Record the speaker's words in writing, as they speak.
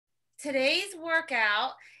today's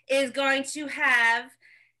workout is going to have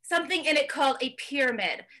something in it called a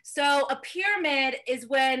pyramid. So a pyramid is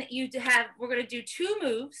when we're going to do 2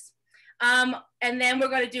 moves. And then we're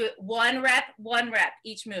going to do it 1 rep,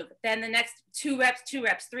 each move. Then the next 2 reps, 2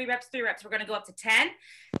 reps, 3 reps, 3 reps. We're going to go up to 10.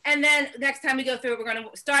 And then next time we go through it, we're going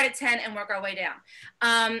to start at 10 and work our way down.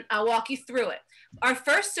 I'll walk you through it. Our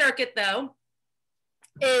first circuit, though,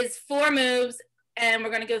 is 4 moves. And we're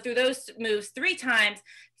going to go through those moves 3 times,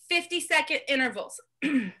 50-second intervals.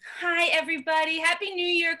 Hi, everybody. Happy New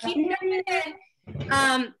Year. Keep jumping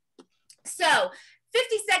in. So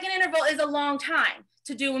 50-second interval is a long time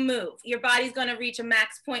to do a move. Your body's going to reach a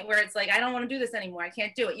max point where it's like, I don't want to do this anymore. I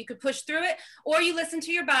can't do it. You could push through it, or you listen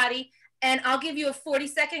to your body, and I'll give you a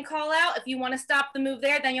 40-second call out. If you want to stop the move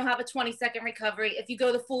there, then you'll have a 20-second recovery. If you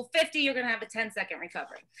go the full 50, you're going to have a 10-second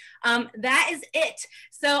recovery. That is it.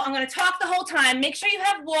 So I'm going to talk the whole time. Make sure you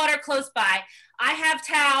have water close by. I have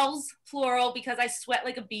towels, plural, because I sweat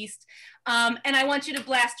like a beast. And I want you to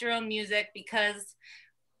blast your own music because.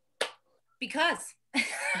 Hey,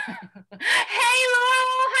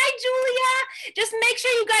 Laurel. Hi, Julia. Just make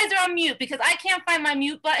sure you guys are on mute because I can't find my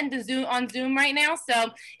mute button to Zoom right now.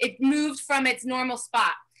 So it moved from its normal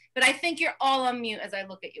spot. But I think you're all on mute as I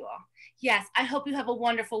look at you all. Yes, I hope you have a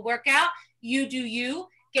wonderful workout. You do you.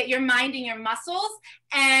 Get your mind in your muscles.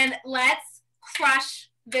 And let's crush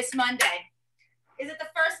this Monday. Is it the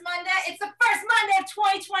first Monday? It's the first Monday of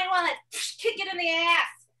 2021. Let's kick it in the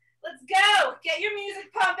ass. Let's go. Get your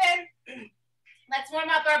music pumping. Let's warm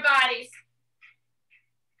up our bodies.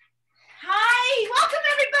 Hi, welcome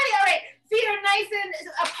everybody. All right, feet are nice and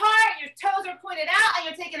apart. Your toes are pointed out, and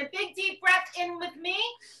you're taking a big deep breath in with me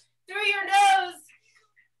through your nose.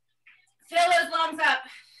 Fill those lungs up.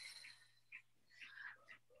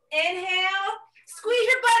 Inhale, squeeze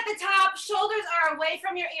your butt at the top. Shoulders are away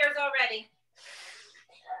from your ears already.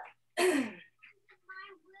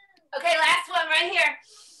 Okay, last one right here.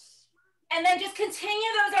 And then just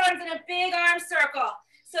continue those arms in a big arm circle.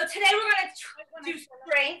 So today we're going to do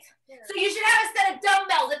strength. So you should have a set of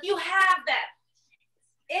dumbbells if you have them.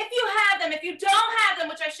 If you have them, if you don't have them,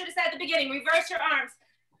 which I should have said at the beginning, reverse your arms.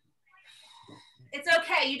 It's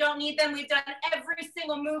okay, you don't need them. We've done every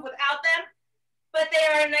single move without them, but they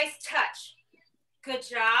are a nice touch. Good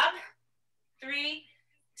job. 3,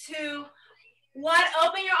 2, 1.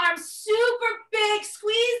 Open your arms super big.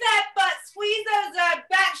 Squeeze that butt. Squeeze those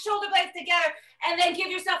back shoulder blades together. And then give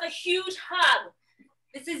yourself a huge hug.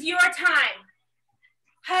 This is your time.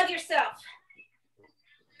 Hug yourself.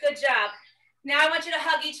 Good job. Now I want you to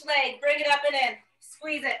hug each leg. Bring it up and in.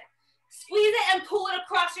 Squeeze it. Squeeze it and pull it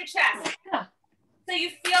across your chest. So you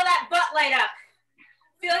feel that butt light up.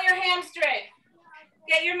 Feel your hamstring.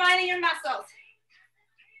 Get your mind in your muscles.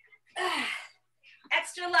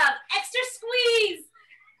 Extra love, extra squeeze.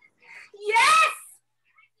 Yes.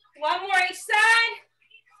 1 more each side.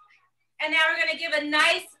 And now we're going to give a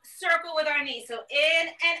nice circle with our knees. So in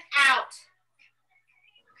and out.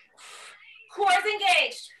 Core is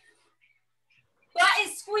engaged. Butt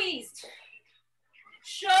is squeezed.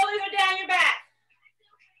 Shoulders are down your back.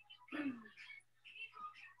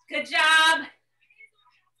 Good job.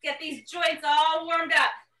 Get these joints all warmed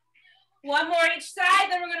up. 1 more each side,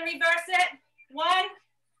 then we're going to reverse it. 1,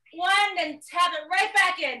 then tap it right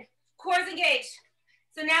back in. Core's engaged.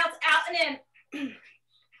 So now it's out and in.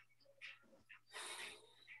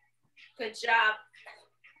 Good job.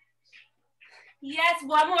 Yes,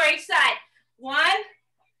 1 more each side. 1,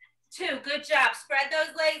 2, good job. Spread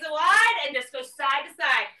those legs wide and just go side to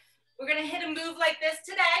side. We're gonna hit a move like this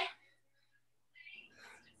today.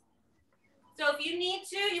 So if you need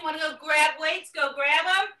to, you wanna go grab weights, go grab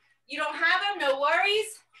them. You don't have them, no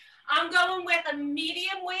worries. I'm going with a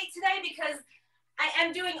medium weight today because I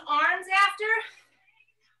am doing arms after,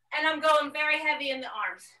 and I'm going very heavy in the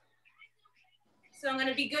arms. So I'm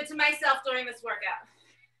gonna be good to myself during this workout.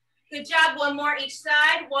 Good job, 1 more each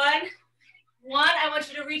side. 1, I want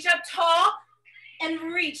you to reach up tall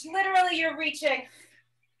and reach. Literally, you're reaching.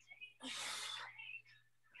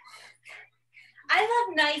 I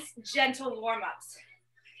love nice, gentle warm-ups.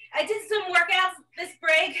 I did some workouts this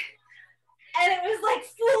break, and it was like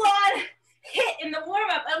full-on hit in the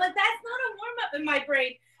warm-up. I'm like, that's not a warm-up in my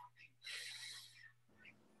brain.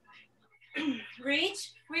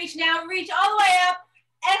 Reach, reach now, reach all the way up.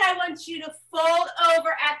 And I want you to fold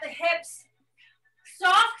over at the hips.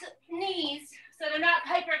 Soft knees, so they're not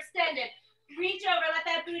hyperextended. Reach over, let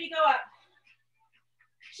that booty go up.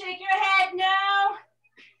 Shake your head, no.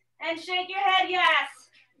 And shake your head, yes.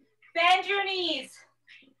 Bend your knees.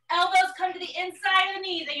 Elbows come to the inside of the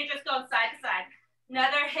knees, and you're just going side to side.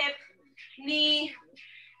 Another hip, knee,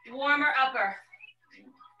 warmer upper.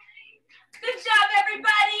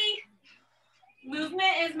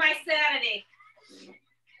 is my sanity.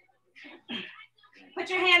 Put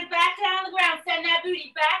your hands back down on the ground. Send that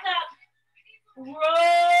booty back up.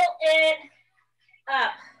 Roll it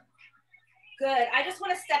up. Good. I just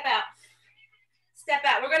want to step out. Step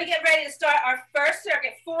out. We're going to get ready to start our first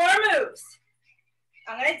circuit. 4 moves.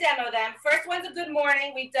 I'm going to demo them. First one's a good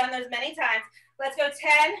morning. We've done those many times. Let's go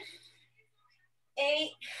 10, 8,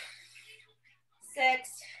 6,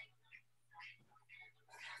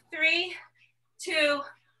 3, 2,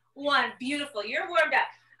 1. Beautiful. You're warmed up.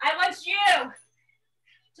 I want you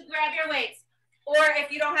to grab your weights. Or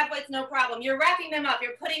if you don't have weights, no problem. You're wrapping them up.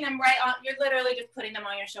 You're putting them right on. You're literally just putting them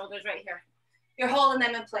on your shoulders right here. You're holding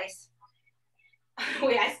them in place.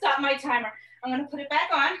 Wait, I stopped my timer. I'm going to put it back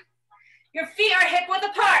on. Your feet are hip width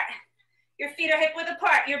apart. Your feet are hip width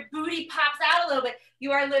apart. Your booty pops out a little bit.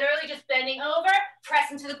 You are literally just bending over,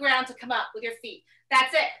 pressing to the ground to come up with your feet.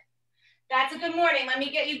 That's it. That's a good morning. Let me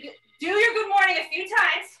get you, do your good morning a few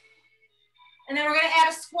times. And then we're going to add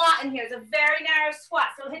a squat in here. It's a very narrow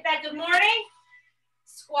squat. So hit that good morning.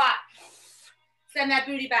 Squat. Send that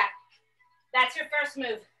booty back. That's your first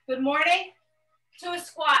move. Good morning to a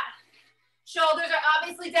squat. Shoulders are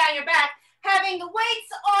obviously down your back. Having the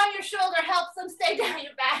weights on your shoulder helps them stay down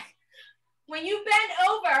your back. When you bend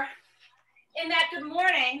over in that good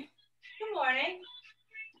morning,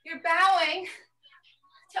 you're bowing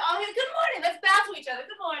to all your good morning. Let's bow to each other.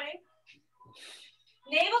 Good morning.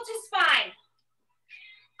 Navel to spine.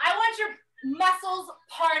 I want your muscles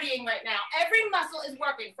partying right now. Every muscle is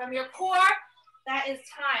working from your core. That is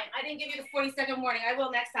time. I didn't give you the 40-second warning. I will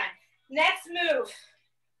next time. Next move.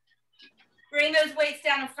 Bring those weights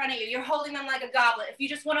down in front of you. You're holding them like a goblet. If you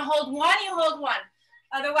just want to hold one, you hold one.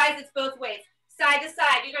 Otherwise, it's both weights. Side to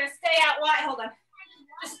side. You're going to stay out wide. Hold on.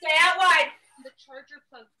 Just stay out wide. The charger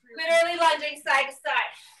plug. Literally lunging side to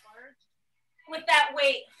side. With that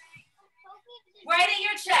weight. Right at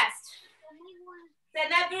your chest.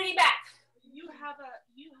 Send that booty back.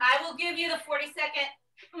 I will give you the 40-second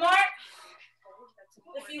mark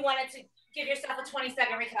if you wanted to give yourself a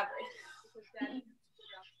 20-second recovery.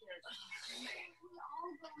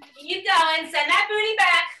 Keep going. Send that booty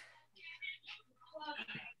back.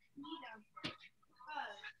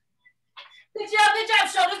 Good job, good job.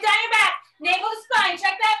 Shoulders down your back. Navel to spine.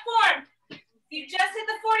 Check that form. You just hit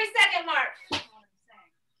the 40-second mark.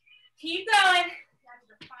 Keep going.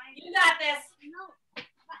 You got this.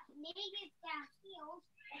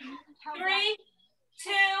 3,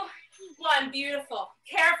 2, 1. Beautiful.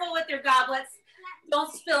 Careful with your goblets.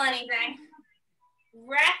 Don't spill anything.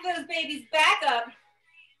 Rack those babies back up.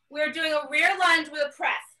 We're doing a rear lunge with a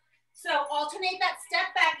press. So alternate that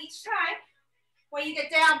step back each time. When you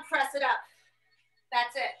get down, press it up.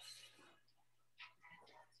 That's it.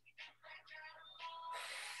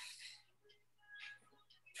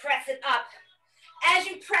 Press it up. As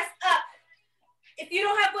you press up, if you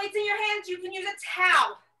don't have weights in your hands, you can use a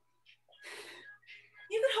towel.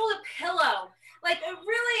 You can hold a pillow. Like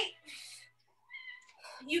really,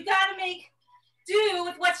 you gotta make do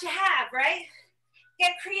with what you have, right?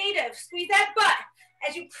 Get creative. Squeeze that butt.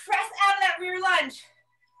 As you press out of that rear lunge,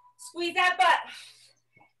 squeeze that butt.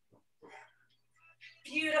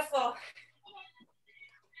 Beautiful.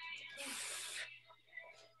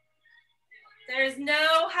 There's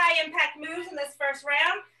no high impact moves in this first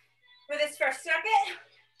round for this first circuit,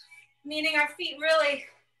 meaning our feet really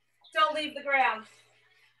don't leave the ground.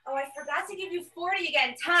 Oh, I forgot to give you 40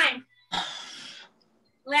 again. Time.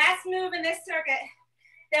 Last move in this circuit.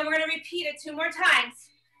 Then we're going to repeat it 2 more times.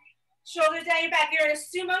 Shoulders down your back. You're in a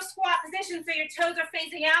sumo squat position, so your toes are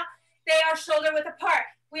facing out. They are shoulder width apart.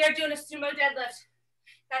 We are doing a sumo deadlift.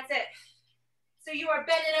 That's it. So you are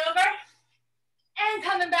bending over and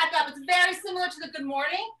coming back up. It's very similar to the good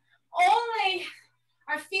morning, only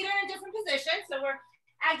our feet are in a different position, so we're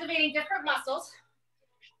activating different muscles.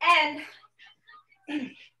 And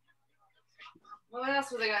what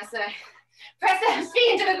else was I going to say? Press that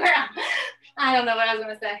feet into the ground. I don't know what I was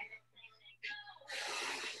going to say.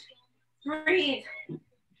 Breathe.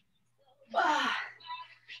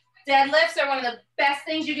 Deadlifts are one of the best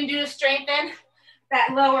things you can do to strengthen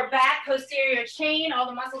that lower back, posterior chain, all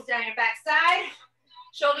the muscles down your back side.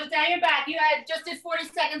 Shoulders down your back. You had just did 40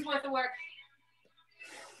 seconds worth of work.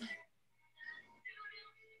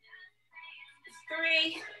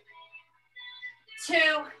 3,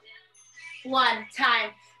 2, 1.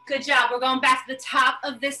 Time. Good job. We're going back to the top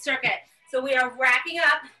of this circuit. So we are racking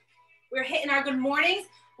up. We're hitting our good mornings.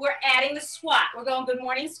 We're adding the squat. We're going good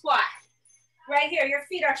morning squat. Right here, your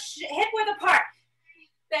feet are hip width apart.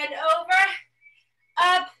 Bend over,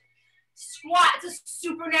 up, squat. It's a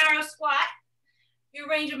super narrow squat. Your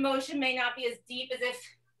range of motion may not be as deep as if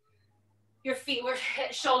Your feet were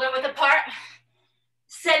shoulder width apart.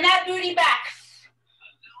 Send that booty back.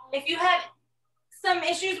 If you have some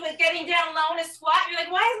issues with getting down low in a squat, you're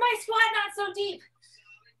like, why is my squat not so deep?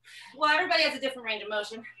 Well, everybody has a different range of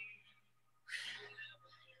motion.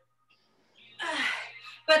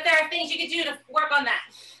 But there are things you can do to work on that.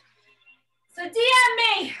 So DM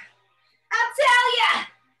me. I'll tell ya.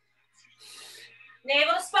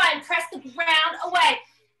 Navel to spine, press the ground away.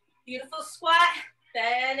 Beautiful squat,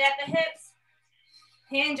 bend at the hips.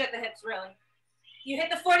 Hinge at the hips, really. You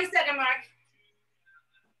hit the 40-second mark.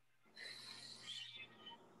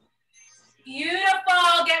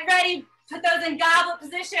 Beautiful, get ready. Put those in goblet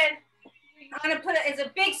position. I'm gonna put it, it's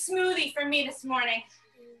a big smoothie for me this morning.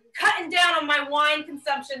 Cutting down on my wine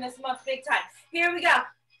consumption this month, big time. Here we go.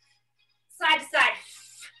 Side to side.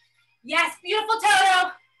 Yes, beautiful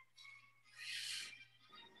Toto.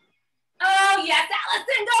 Oh yes,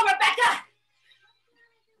 Allison, go Rebecca.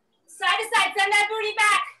 Side to side, send that booty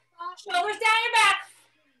back. Shoulders down your back.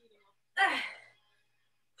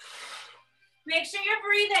 Make sure you're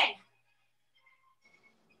breathing.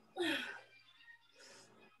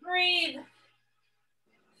 Breathe.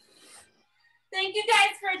 Thank you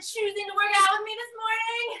guys for choosing to work out with me this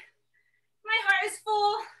morning. My heart is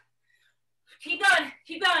full. Keep going,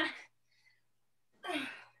 keep going.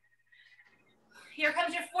 Here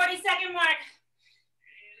comes your 40-second mark.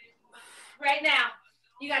 Right now.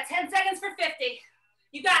 You got 10 seconds for 50.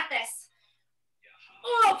 You got this.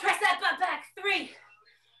 Oh, press that butt back. 3,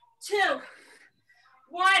 2,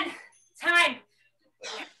 1. Time.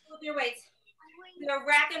 With your weights. We're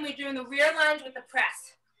racking. We're doing the rear lunge with the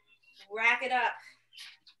press. Rack it up.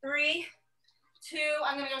 3, 2.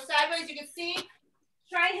 I'm going to go sideways. You can see.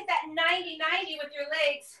 Try and hit that 90-90 with your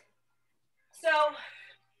legs. So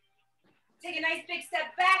take a nice big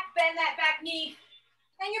step back. Bend that back knee.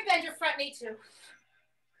 And you bend your front knee too.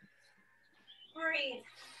 Breathe.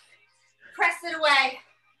 Press it away.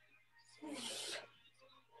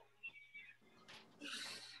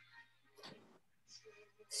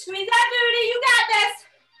 Squeeze that booty. You got this.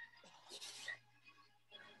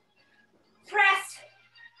 Press.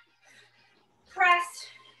 Press.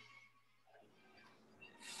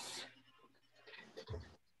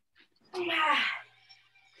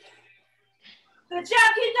 Good job.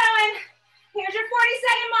 Keep going. Here's your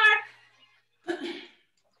 40-second mark.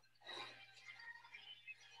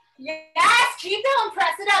 Yes, keep going.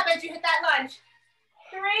 Press it up as you hit that lunge.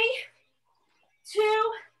 3,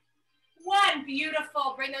 2, 1.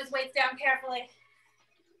 Beautiful. Bring those weights down carefully.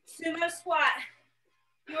 Sumo squat.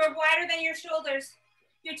 You are wider than your shoulders.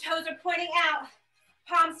 Your toes are pointing out.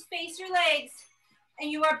 Palms face your legs.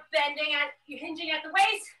 And you are bending at, you're hinging at the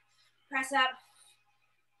waist. Press up.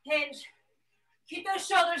 Hinge. Keep those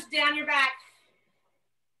shoulders down your back.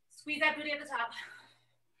 Squeeze that booty at the top.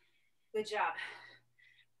 Good job.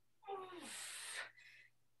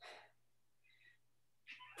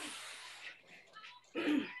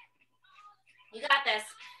 You got this.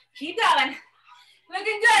 Keep going.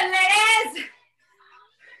 Looking good, ladies.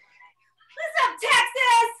 What's up,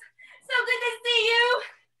 Texas? So good to see you.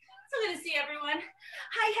 So good to see everyone.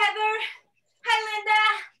 Hi, Heather. Hi, Linda.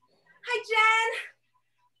 Hi, Jen.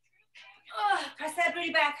 Oh, press that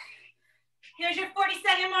booty back. Here's your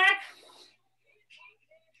 40-second mark.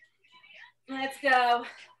 Let's go.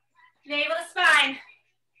 Navel to spine.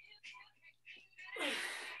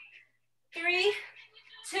 3,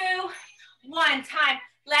 2, 1. Time.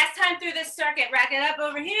 Last time through this circuit. Rack it up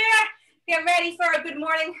over here. Get ready for a good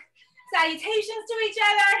morning salutations to each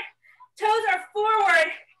other. Toes are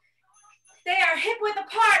forward. They are hip width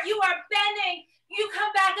apart. You are bending. You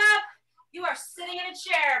come back up. You are sitting in a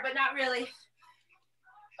chair, but not really.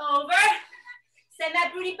 Over. Send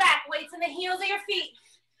that booty back. Weights in the heels of your feet.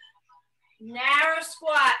 Narrow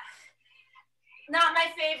squat. Not my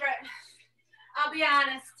favorite. I'll be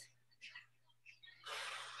honest.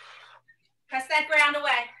 Press that ground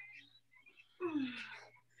away.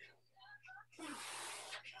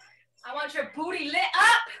 I want your booty lit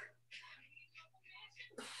up.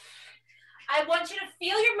 I want you to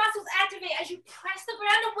feel your muscles activate as you press the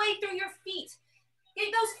ground away through your feet.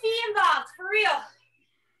 Get those feet involved, for real.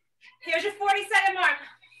 Here's your 40-second mark.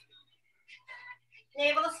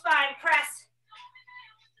 Navel to spine, press.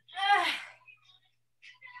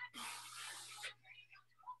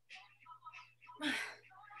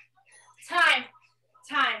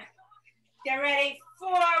 Time. Get ready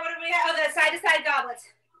for, what do we have? Oh, the side-to-side goblets.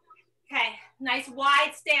 Okay, nice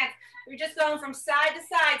wide stance. We're just going from side to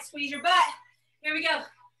side. Squeeze your butt. Here we go.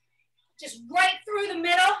 Just right through the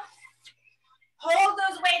middle. Hold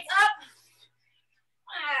those weights up.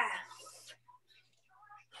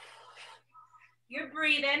 You're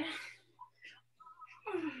breathing.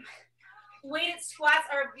 Weighted squats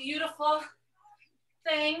are a beautiful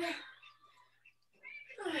thing.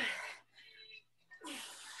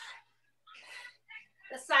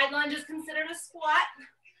 The side lunge is considered a squat.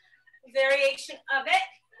 Variation of it.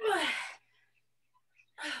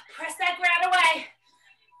 Press that ground away.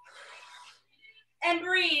 And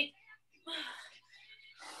breathe.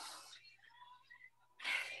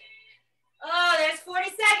 Oh, there's 40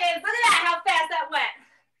 seconds. Look at that, how fast that went.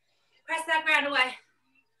 Press that ground away.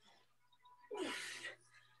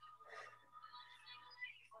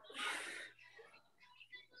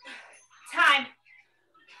 Time.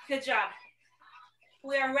 Good job.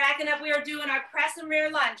 We are racking up. We are doing our press and rear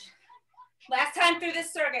lunge. Last time through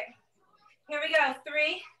this circuit. Here we go.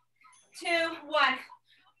 3, 2, 1.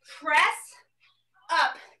 Press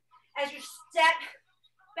up as you step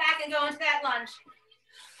back and go into that lunge.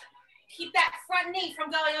 Keep that front knee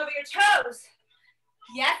from going over your toes.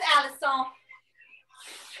 Yes, Allison.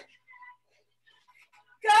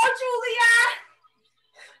 Go, Julia.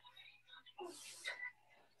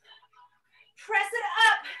 Press it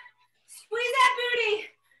up. Squeeze that booty.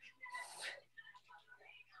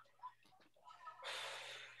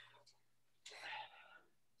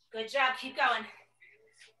 Good job. Keep going.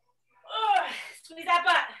 Squeeze that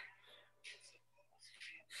butt.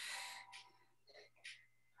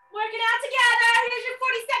 Working out together. Here's your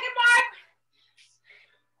 40-second mark.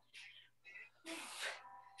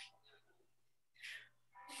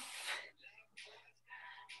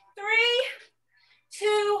 3,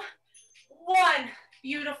 2, 1.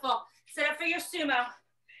 Beautiful. Set up for your sumo.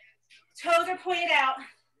 Toes are pointed out.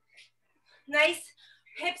 Nice.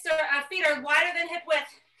 Hips are, feet are wider than hip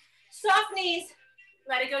width. Soft knees.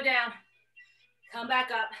 Let it go down. Come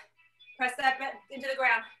back up. Press that into the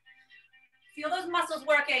ground. Feel those muscles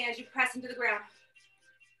working as you press into the ground.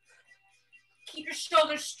 Keep your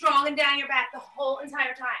shoulders strong and down your back the whole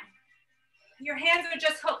entire time. Your hands are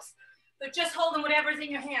just hooks. They're just holding whatever's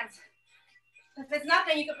in your hands. If it's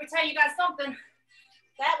nothing, you can pretend you got something.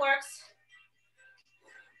 That works.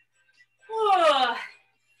 Ooh.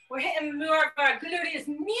 We're hitting more of our gluteus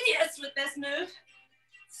medius with this move.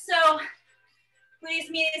 So, gluteus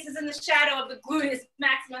medius is in the shadow of the gluteus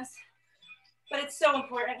maximus, but it's so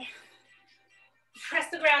important. Press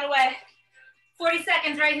the ground away. 40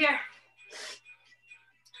 seconds right here.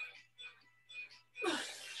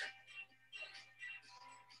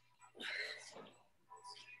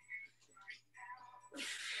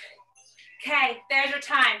 Okay, there's your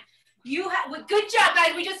time. Good job,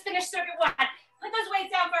 guys. We just finished circuit 1. Put those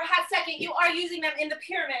weights down for a hot second. You are using them in the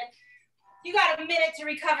pyramid. You got a minute to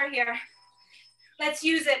recover here. Let's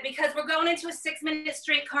use it because we're going into a 6-minute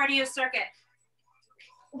straight cardio circuit.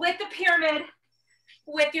 With the pyramid,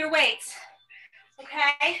 with your weights,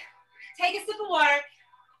 okay? Take a sip of water.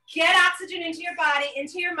 Get oxygen into your body,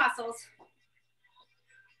 into your muscles.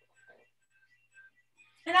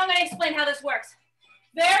 And I'm gonna explain how this works.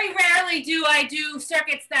 Very rarely do I do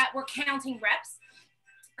circuits that we're counting reps.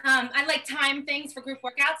 I like time things for group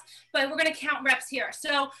workouts, but we're gonna count reps here.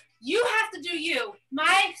 So you have to do you.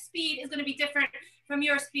 My speed is gonna be different from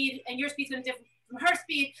your speed, and your speed's gonna be different from her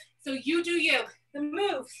speed, so you do you. The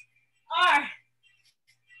moves are,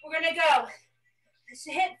 we're gonna go,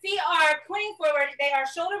 feet are pointing forward, they are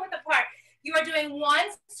shoulder width apart. You are doing 1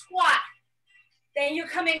 squat, then you're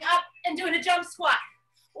coming up and doing a jump squat,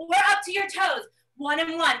 or up to your toes, 1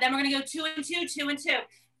 and 1. Then we're gonna go 2 and 2, 2 and 2.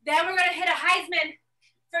 Then we're gonna hit a Heisman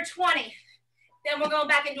for 20. Then we're going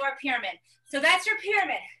back into our pyramid. So that's your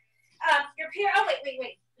pyramid. Oh,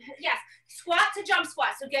 wait. Yes, squat to jump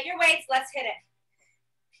squat. So get your weights, let's hit it.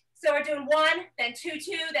 So we're doing 1, then 2,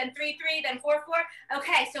 2, then 3, 3, then 4, 4.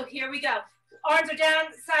 Okay, so here we go. Arms are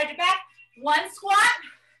down, side to back. 1 squat,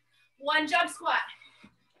 1 jump squat.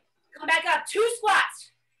 Come back up, 2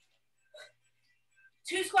 squats.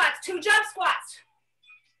 2 squats, 2 jump squats.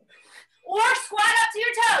 Or squat up to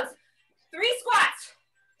your toes. 3 squats.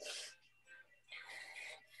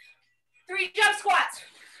 3 jump squats.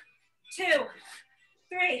 2,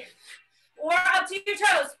 3. Or up to your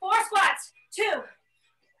toes. 4 squats. 2,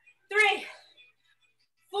 3,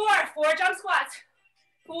 4. 4 jump squats.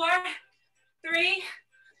 4, 3,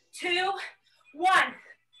 2, 1.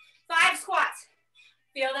 5 squats.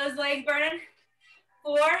 Feel those legs burning.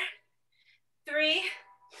 4, 3,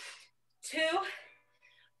 2,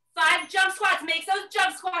 5 jump squats. Make those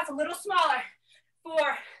jump squats a little smaller.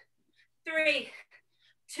 4, 3,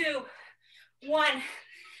 2, 1.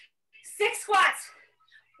 6 squats.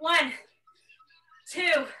 1,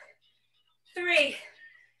 2, 3,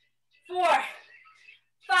 4,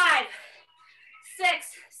 5,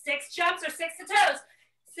 6. 6 jumps or 6 to toes.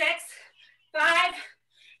 6, 5,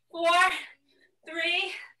 4, 3,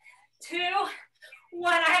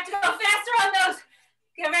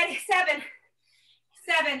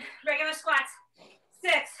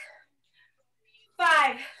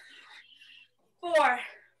 4,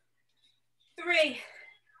 3,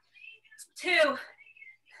 2,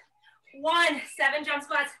 1. 7 jump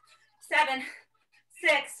squats. 7,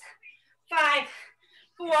 6, 5,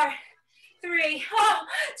 4, 3,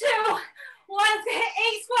 2, 1.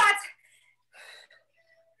 8 squats.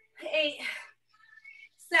 8,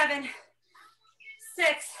 7,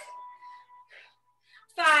 6,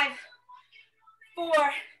 5, 4,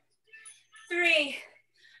 3,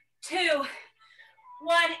 2,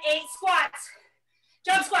 1. 8 squats.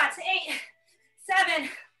 Jump squats. 8, 7,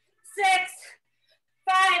 6,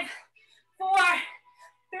 5, 4,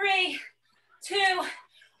 3, 2, 1.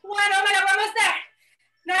 Oh my God, we're almost there.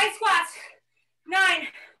 9 squats. 9,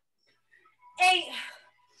 8,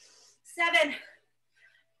 7,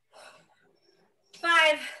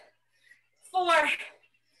 5, 4,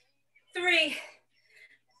 3,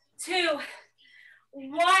 2,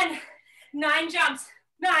 1. 9 jumps.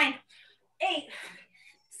 9, 8,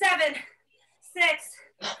 7, 6,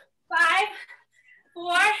 5,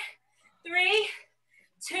 4, 3,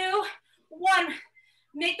 2, 1.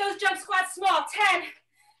 Make those jump squats small. 10,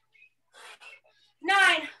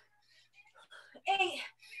 9, 8,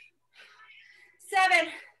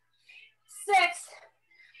 7, 6,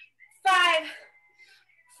 5,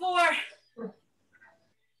 4,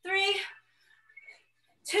 3,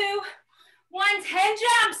 2, 1. 10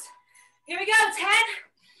 jumps. Here we go. 10,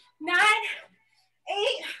 9,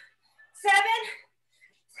 8, 7,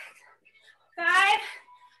 5,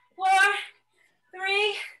 4,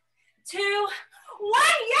 3, 2, 1.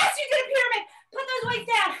 Yes, you did a pyramid. Put those weights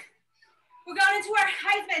down. We're going into our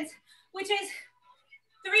Heisman's, which is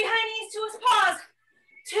 3 high knees to a pause.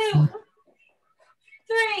 2,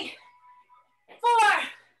 3, 4,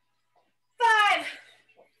 5,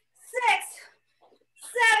 6,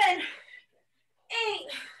 7,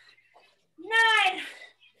 8, 9,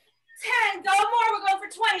 10. Go more. We're going for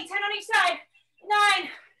 20. 10 on each side. 9,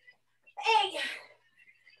 8,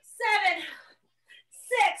 7,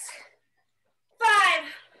 6, 5,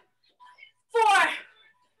 4,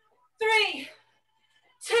 3,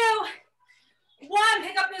 2, 1.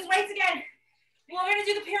 Pick up those weights again. We're going to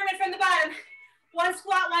do the pyramid from the bottom. 1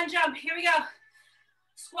 squat, 1 jump. Here we go.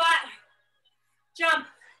 Squat, jump.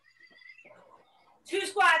 2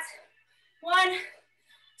 squats. 1,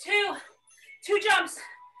 2, 2 jumps.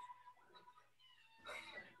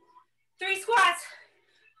 3 squats.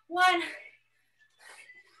 1,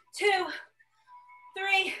 2,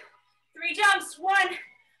 3. 3 jumps. 1,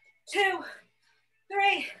 2,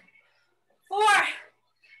 3, 4,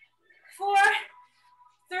 4,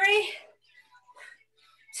 3,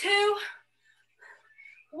 2,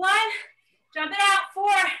 1. Jump it out.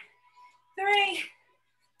 4, 3,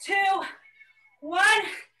 2, 1.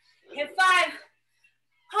 Hit 5.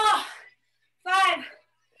 Oh, 5,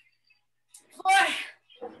 4.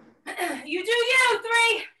 You do you.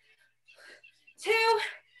 3, 2,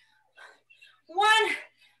 1.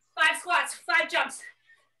 5 squats. 5 jumps.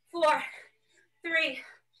 4, 3,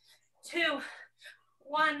 2,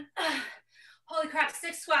 1. Holy crap.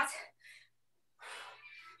 6 squats.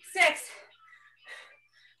 6,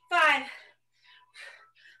 5,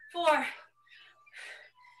 4,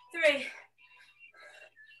 3,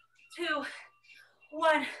 2,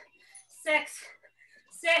 1. 6,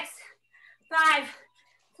 6, 5,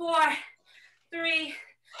 4, 3,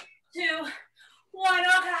 2, 1.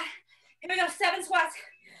 Oh God. Here we go. 7 squats.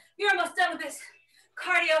 You're almost done with this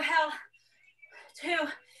cardio hell. 2.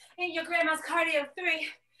 Ain't your grandma's cardio. 3.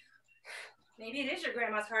 Maybe it is your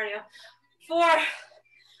grandma's cardio. 4,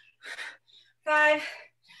 5,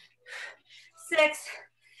 6,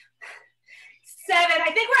 7.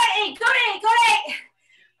 I think we're at 8. Go to 8. Go to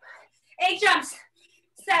 8. 8 jumps.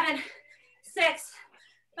 7, 6,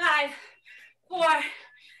 5, 4,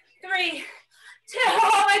 3, 2.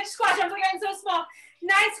 Oh, my squat jumps are getting so small.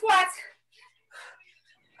 9 squats.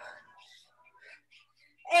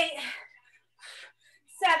 8,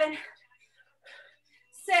 7,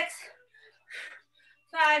 6,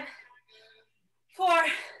 5, 4,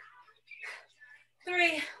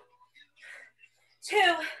 3,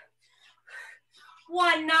 2,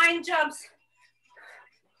 1. 9 jumps.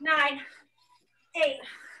 9, 8,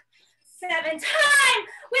 7. Time!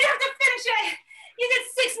 We have to finish it. You did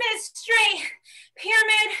 6 minutes straight.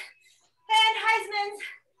 Pyramid and Heisman's.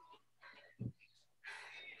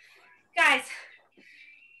 Guys,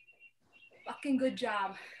 fucking good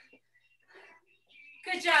job.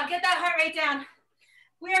 Good job. Get that heart rate down.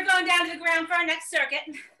 We are going down to the ground for our next circuit.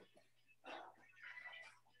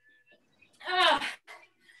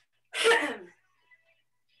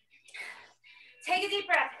 Take a deep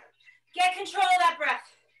breath. Get control of that breath.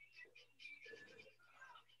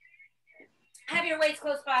 Have your weights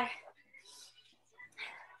close by.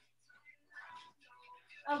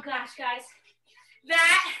 Oh gosh, guys.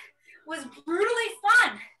 That was brutally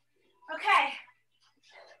fun. Okay.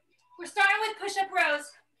 We're starting with push-up rows.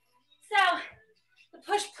 So the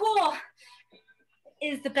push-pull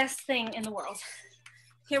is the best thing in the world.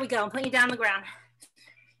 Here we go. I'm putting you down on the ground.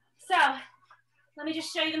 So let me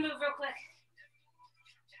just show you the move real quick.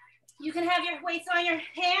 You can have your weights on your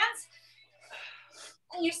hands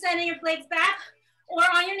and you're sending your legs back or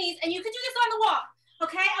on your knees, and you can do this on the wall.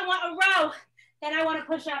 Okay, I want a row, then I want to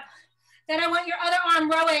push up. Then I want your other arm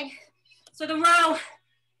rowing. So the row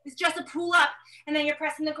is just a pull up, and then you're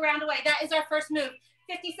pressing the ground away. That is our first move.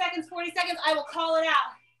 50 seconds, 40 seconds, I will call it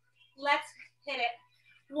out. Let's hit it.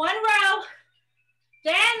 One row,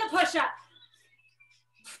 then the push up.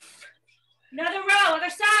 Another row, other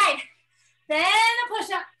side. Then the push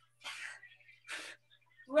up.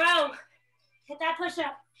 Row, hit that push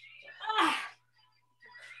up.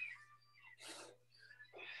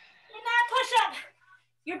 In that push up,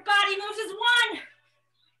 your body moves as one.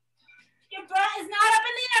 Your butt is not up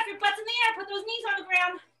in the air. If your butt's in the air, put those knees on the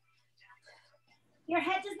ground. Your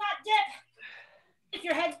head does not dip. If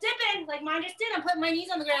your head's dipping, like mine just did, I'm putting my knees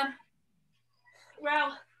on the ground.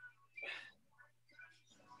 Row.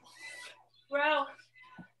 Row.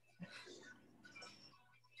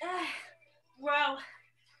 Row.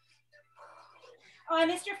 Oh, I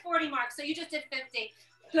missed your 40 mark, so you just did 50.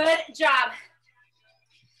 Good job.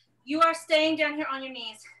 You are staying down here on your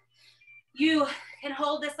knees. You can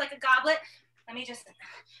hold this like a goblet.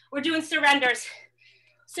 We're doing surrenders.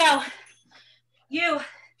 So you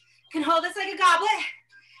can hold this like a goblet,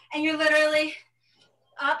 and you're literally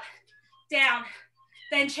up, down,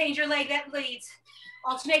 then change your leg that leads.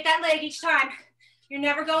 Alternate that leg each time. You're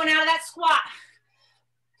never going out of that squat.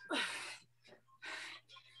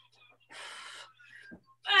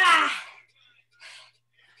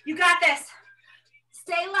 You got this.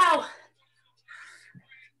 Stay low.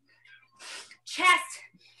 Chest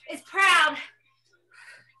is proud.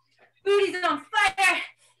 Booty's on fire.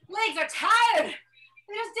 Legs are tired.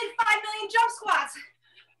 They just did 5 million jump squats.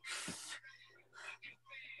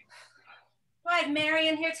 Do I have Mary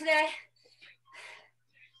in here today?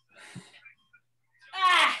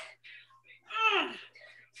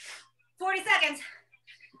 40 seconds.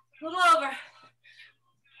 A little over.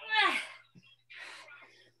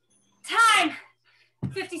 Time.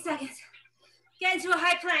 50 seconds. Get into a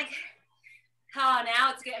high plank. Oh,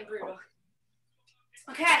 now it's getting brutal.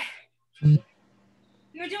 Okay.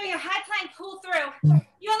 You're doing a high plank pull through.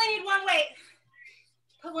 You only need one weight.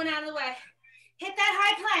 Put one out of the way. Hit that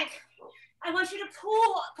high plank. I want you to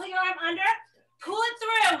pull, put your arm under, pull it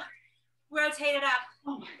through, rotate it up.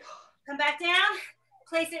 Oh my God. Come back down,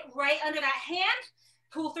 place it right under that hand,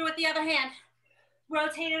 pull through with the other hand.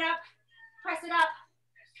 Rotate it up, press it up.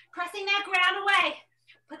 Pressing that ground away.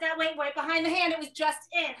 Put that weight right behind the hand it was just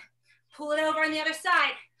in. Pull it over on the other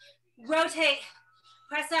side. Rotate,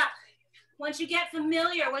 press up. Once you get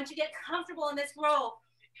familiar, once you get comfortable in this roll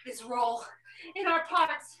in our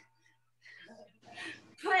parts,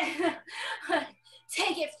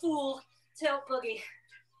 take it, fool, tilt boogie.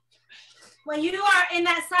 When you are in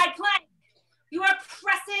that side plank, you are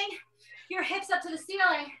pressing your hips up to the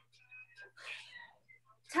ceiling.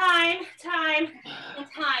 Time, time, and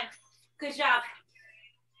time. Good job.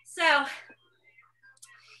 So,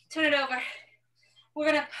 turn it over. We're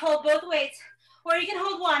gonna hold both weights, or you can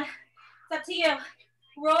hold one. It's up to you.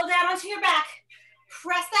 Roll down onto your back.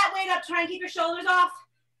 Press that weight up, try and keep your shoulders off.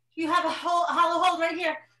 You have a hollow hold right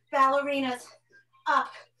here. Ballerinas, up.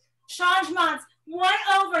 Changements, one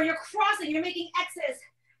over, you're crossing, you're making X's.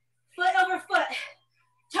 Foot over foot,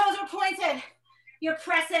 toes are pointed. You're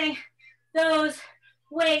pressing those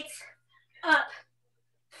weights up.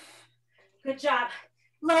 Good job.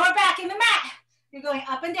 Lower back in the mat. You're going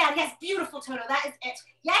up and down. Yes, beautiful, Toto. That is it.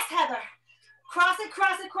 Yes, Heather. Cross it,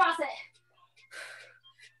 cross it, cross it.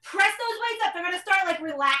 Press those weights up. They're going to start like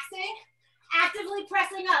relaxing, actively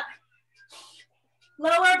pressing up.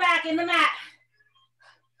 Lower back in the mat.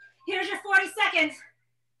 Here's your 40 seconds.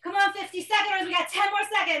 Come on, 50 seconds. We got 10 more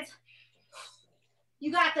seconds.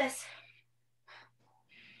 You got this.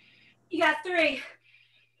 You got 3.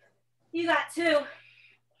 You got 2.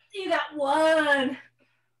 You got 1.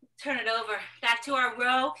 Turn it over. Back to our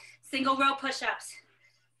row, single row push-ups.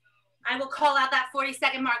 I will call out that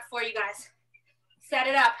 40-second mark for you guys. Set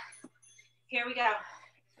it up. Here we go.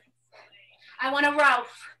 I want a row.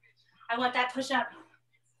 I want that push-up.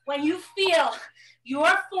 When you feel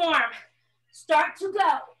your form start to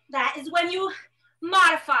go, that is when you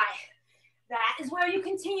modify. That is where you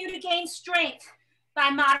continue to gain strength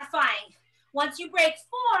by modifying. Once you break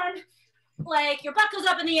form, like your butt goes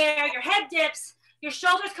up in the air, your head dips, your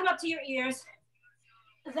shoulders come up to your ears,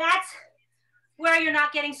 that's where you're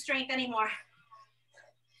not getting strength anymore.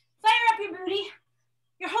 Fire up your booty.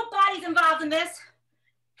 Your whole body's involved in this.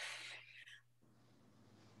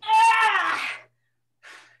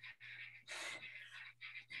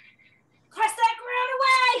 Press that ground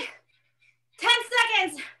away. 10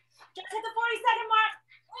 seconds. Just hit the 40-second mark.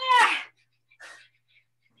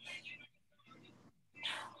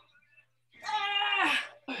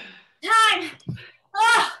 Time.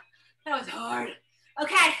 Oh, that was hard.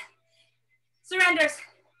 Okay. Surrenders.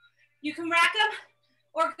 You can rack them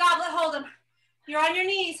or goblet hold them. You're on your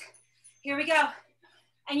knees. Here we go.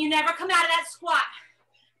 And you never come out of that squat.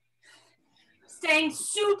 Staying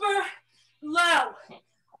super low.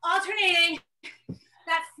 Alternating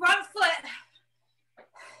that front foot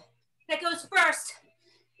that goes first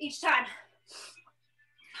each time.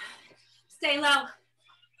 Stay low.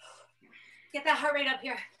 Get that heart rate up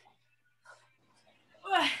here.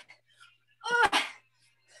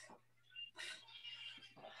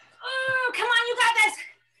 Oh, come on, you got this.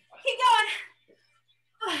 Keep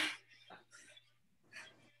going.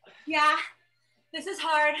 Yeah, this is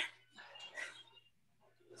hard.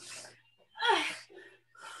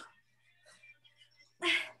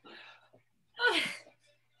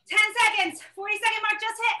 10 seconds, 40-second mark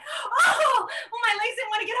just hit. Oh, my legs didn't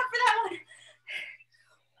want to get up for that one.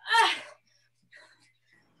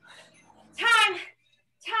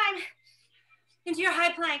 Time into your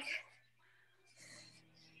high plank.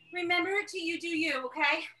 Remember to you do you,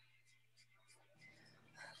 okay?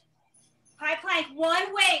 High plank,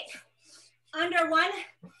 one weight, under one,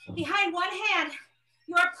 behind one hand.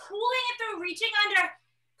 You are pulling it through, reaching under.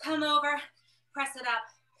 Come over, press it up.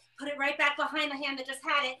 Put it right back behind the hand that just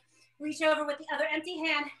had it. Reach over with the other empty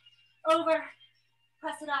hand. Over,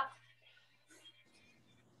 press it up.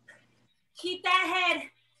 Keep that head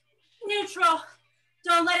neutral.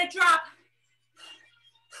 Don't let it drop.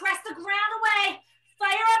 Press the ground away.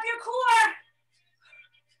 Fire up your core.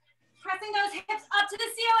 Pressing those hips up to the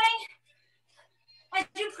ceiling. As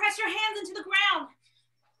you press your hands into the ground.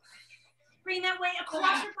 Bring that weight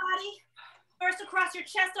across your body. First across your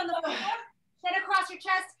chest on the floor, then across your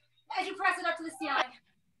chest as you press it up to the ceiling.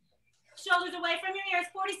 Shoulders away from your ears,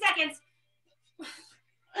 40 seconds.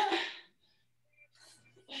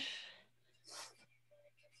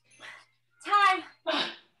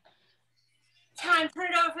 Time, turn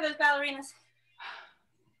it over for those ballerinas.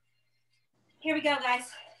 Here we go, guys.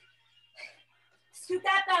 Scoop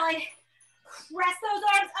that belly, press those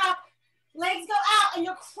arms up, legs go out, and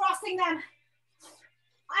you're crossing them.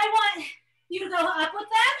 I want you to go up with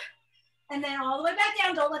them, and then all the way back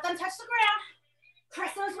down. Don't let them touch the ground.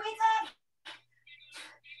 Press those weights up.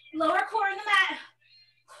 Lower core in the mat.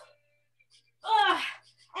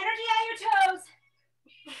 Energy at your toes.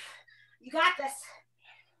 You got this.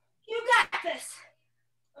 You got this.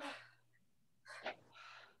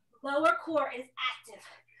 Lower core is active.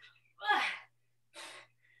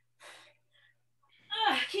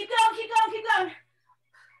 Keep going, keep going, keep going.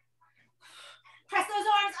 Press those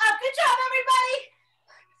arms up. Good job, everybody.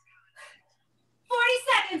 40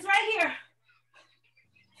 seconds right here.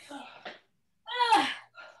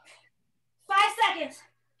 5 seconds.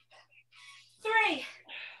 3,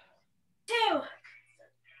 2,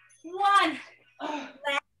 1.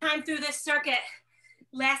 Last time through this circuit.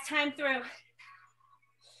 Last time through.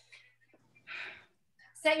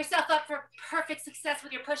 Set yourself up for perfect success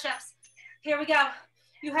with your push-ups. Here we go.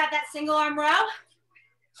 You have that single arm row.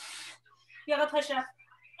 You have a push-up.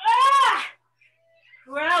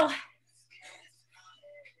 Row.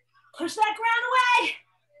 Push that ground away.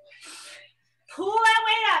 Pull that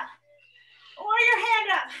weight up. Or your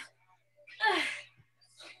hand up.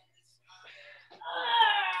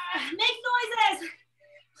 Make noises.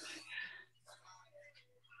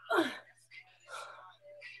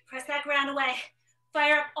 Press that ground away.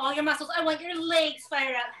 Fire up all your muscles. I want your legs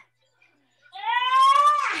fired up.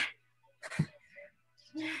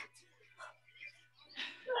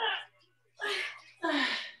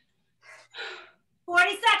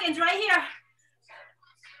 40 seconds right here.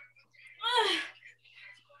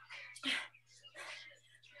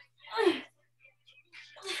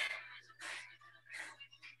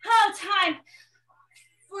 Oh, time.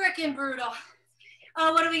 Freaking brutal.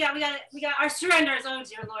 Oh, what do we got? We got our surrenders. Oh,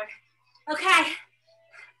 dear Lord. Okay.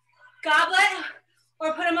 Goblet,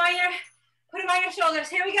 or put them on your shoulders.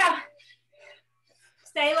 Here we go.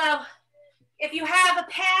 Stay low. If you have a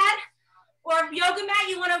pad or a yoga mat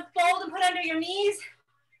you want to fold and put under your knees.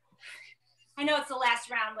 I know it's the last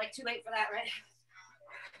round, like too late for that, right?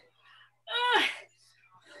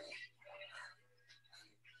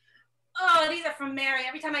 Oh, these are from Mary.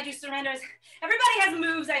 Every time I do surrenders, everybody has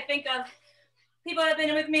moves I think of. people that have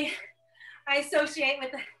been with me, I associate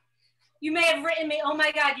with the, you may have written me, oh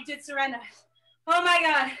my God, you did surrender. Oh my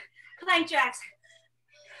God, plank jacks.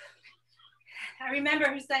 I remember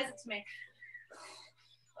who says it to me.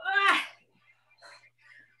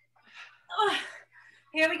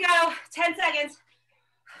 Here we go, 10 seconds.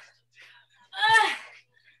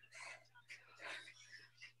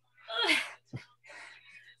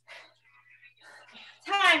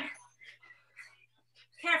 Time.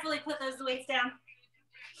 Carefully put those weights down.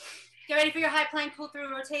 Get ready for your high plank pull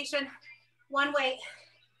through rotation. One weight.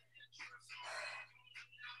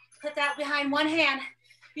 Put that behind one hand.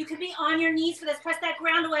 You could be on your knees for this. Press that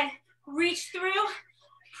ground away. Reach through.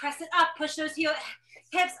 Press it up. Push those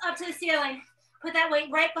hips up to the ceiling. Put that weight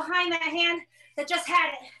right behind that hand that just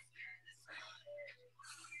had it.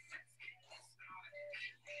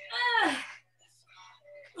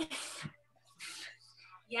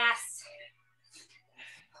 Yes.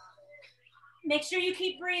 Make sure you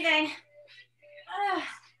keep breathing.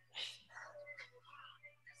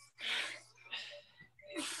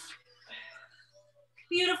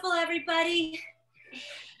 Beautiful, everybody.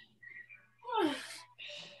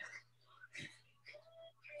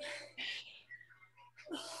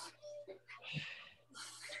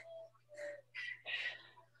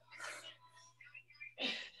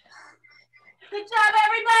 Good job,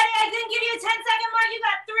 everybody. I didn't give you a 10-second mark. You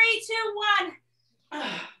got 3, 2,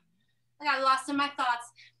 1. I got lost in my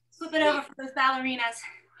thoughts. Flip it over for those ballerinas.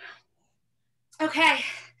 Okay.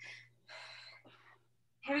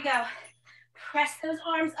 Here we go. Press those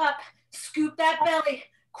arms up. Scoop that belly.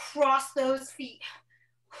 Cross those feet.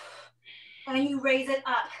 And you raise it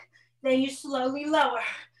up. Then you slowly lower,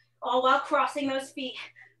 all while crossing those feet.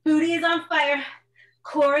 Booty is on fire.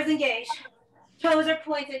 Core is engaged. Toes are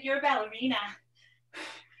pointed. You're a ballerina.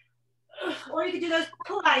 Or you could do those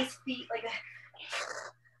Pilates feet like that.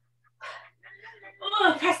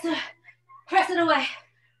 Oh, press it away.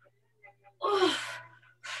 Oh.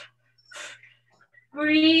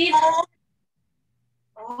 Breathe.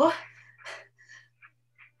 Oh.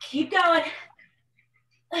 Keep going.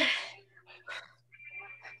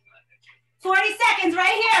 40 seconds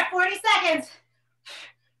right here. 40 seconds.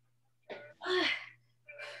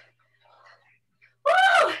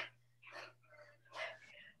 Woo!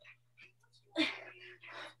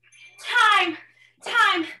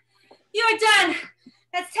 Time. You are done.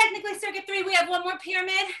 That's technically circuit 3. We have one more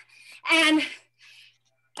pyramid. And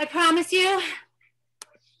I promise you,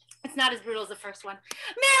 it's not as brutal as the first one.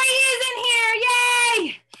 Mary is in here.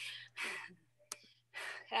 Yay!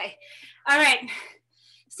 Okay. All right.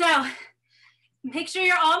 So make sure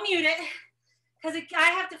you're all muted because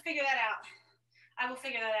I have to figure that out. I will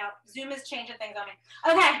figure that out. Zoom is changing things on me.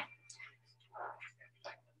 Okay.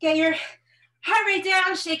 Get your heart rate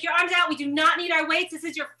down. Shake your arms out. We do not need our weights. This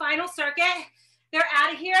is your final circuit. They're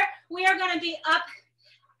out of here. We are going to be up.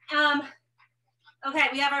 Okay,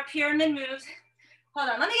 we have our pyramid moves. Hold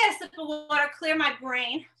on. Let me get a sip of water, clear my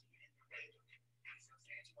brain.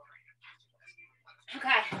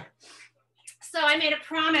 Okay. So I made a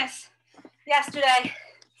promise yesterday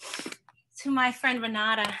to my friend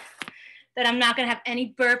Renata that I'm not going to have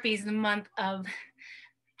any burpees in the month of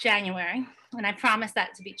January. And I promised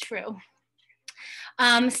that to be true.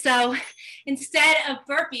 So instead of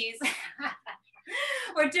burpees,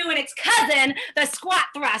 we're doing its cousin, the squat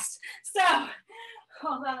thrust. So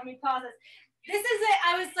hold on, let me pause this. This is it.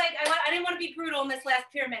 I was like, I didn't want to be brutal in this last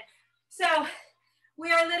pyramid. So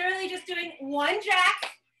we are literally just doing one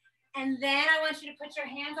jack. And then I want you to put your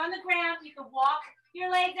hands on the ground. You can walk your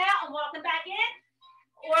legs out and walk them back in,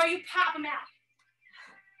 or you pop them out.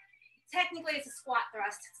 Technically, it's a squat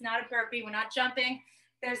thrust. It's not a burpee. We're not jumping.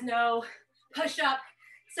 There's no push up.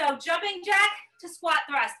 So jumping jack to squat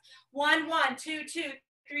thrust. 1, 1, 2, 2,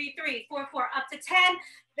 3, 3, 4, 4, up to 10.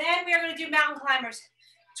 Then we are going to do mountain climbers.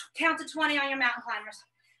 Count to 20 on your mountain climbers.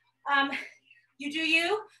 You do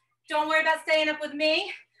you. Don't worry about staying up with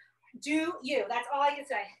me. Do you. That's all I can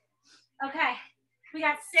say. Okay. We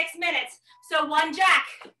got 6 minutes. So one jack.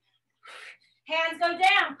 Hands go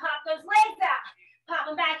down. Pop those legs out. Pop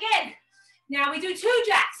them back in. Now we do 2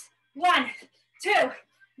 jacks. 1, 2.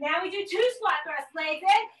 Now we do 2 squat thrusts. Legs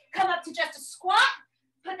in. Come up to just a squat.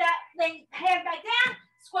 Put that leg, hand back down.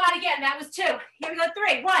 Squat again. That was 2. Here we go.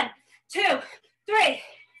 3. 1, 2, 3.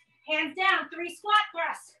 Hands down. 3 squat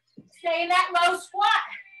thrusts. Stay in that low squat.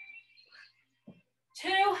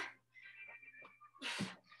 2,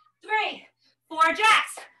 3. 4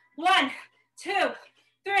 jacks. 1, 2,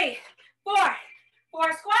 3, 4.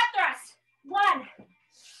 4 squat thrusts. 1,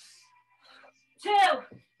 2.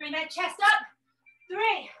 Bring that chest up.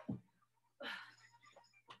 3,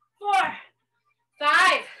 4,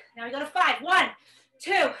 5. Now we go to 5. 1,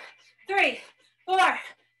 2, 3, 4,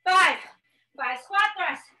 5. 5 squat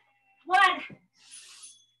thrusts. 1,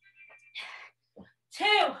 2,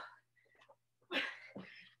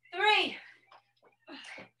 3,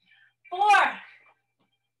 4,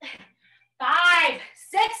 5,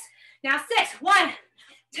 6. Now 6. 1,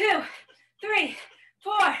 2, 3,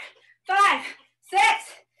 4, 5, 6.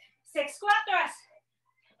 6 squat thrusts.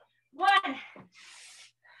 1,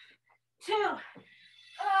 2,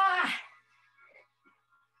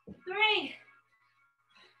 3,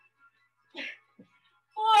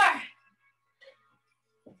 4,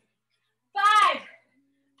 5,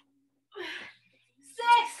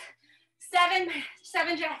 6,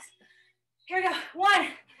 7 jacks. Here we go. 1,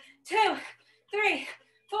 2, 3,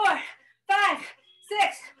 4, 5,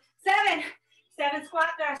 6, 7. 7 squat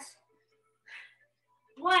thrusts.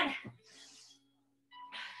 1,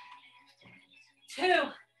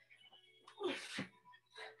 2,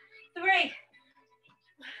 3,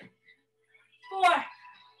 4,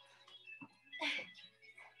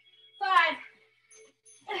 5,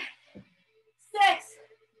 6,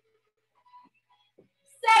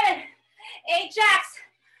 7, 8 jacks.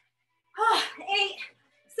 8,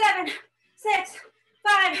 7, 6,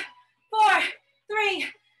 5, 4, 3,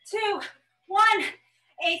 2, 1.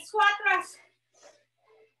 8 squat thrusts.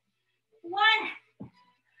 1,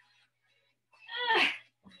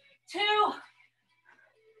 2,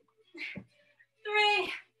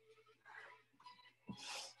 3,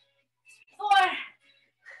 4,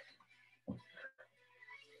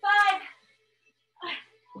 5,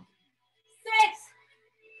 6,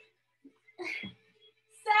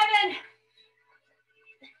 7,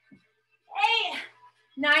 8,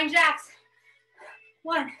 9 jacks.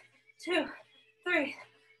 1, 2, 3,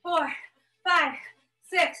 4, 5,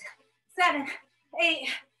 6, 7, 8,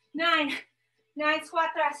 9. 9 squat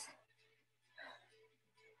thrusts.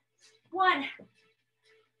 1,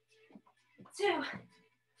 2,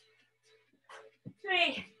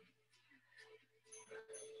 3,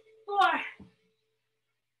 4,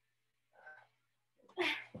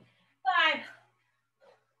 5,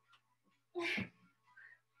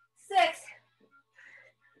 6,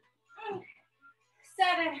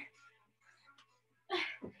 7,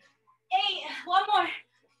 8. One more.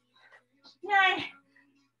 9.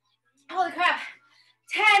 Holy crap.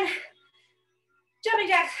 10. Jumping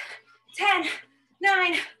jacks. 10,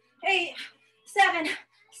 9, 8, 7,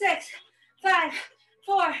 6, 5,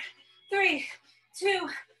 4, 3, 2,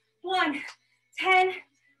 1. 10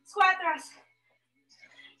 squat thrusts.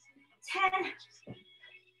 10,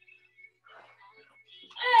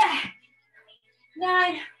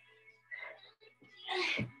 9,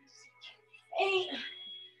 8,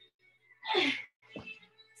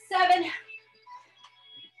 7,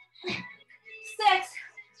 6,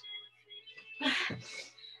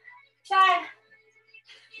 5,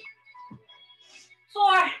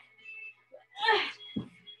 4,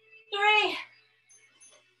 3,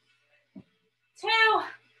 2,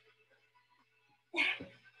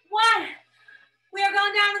 1. We are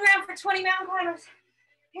going down the ground for 20 mountain climbers.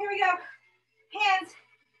 Here we go. Hands,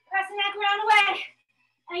 press the neck round away.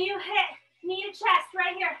 And you hit knee to chest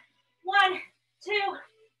right here. 1, 2,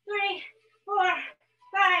 3, 4,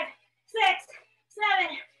 5, 6,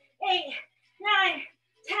 7, 8, 9,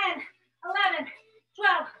 10, 11,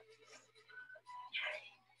 12,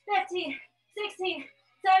 15, 16,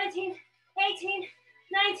 17, 18,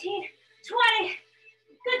 19, 20.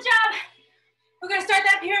 Good job. We're going to start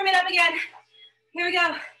that pyramid up again. Here we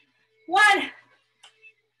go. 1,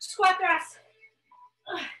 squat thrust.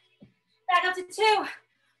 Back up to 2.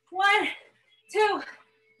 1, 2,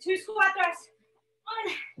 2 squat thrusts.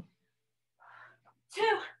 1, 2,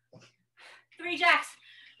 3 jacks.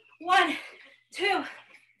 1, 2,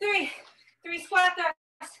 3, 3 squat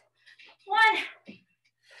thrusts. 1,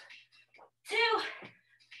 2,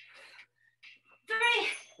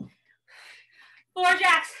 3, 4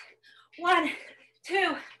 jacks. 1,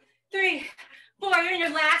 2, 3, 4. You're in your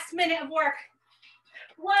last minute of work.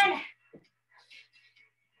 1,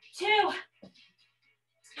 2,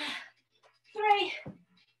 3,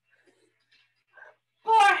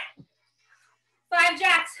 4, 5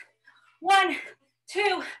 jacks. 1,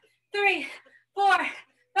 2, 3, 4,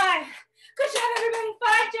 5. Good job, everybody.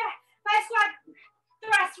 5 squat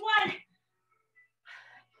thrusts. 1,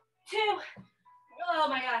 2. Oh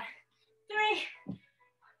my God. 3,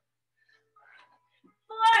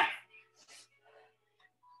 4,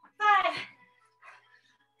 5,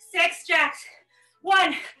 6 jacks.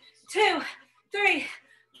 1, 2, 3,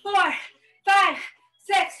 4, 5,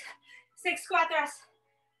 6. 6 squat thrusts.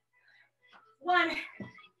 1,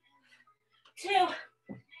 2,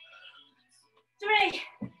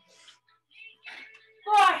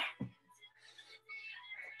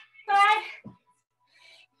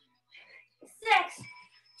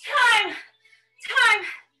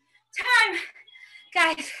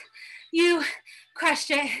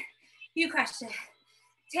 crushed it. You crushed it.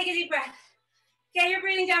 Take a deep breath. Get your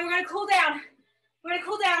breathing down. We're gonna cool down. We're gonna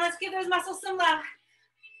cool down. Let's give those muscles some love.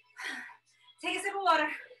 Take a sip of water.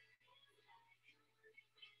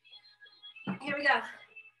 Here we go.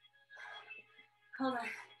 Hold on.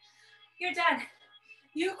 You're done.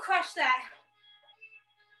 You crushed that.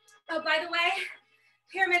 Oh, by the way,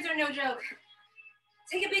 pyramids are no joke.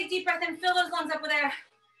 Take a big deep breath and fill those lungs up with air.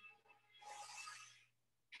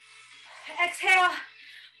 Exhale,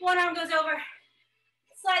 one arm goes over.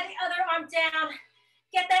 Slide the other arm down.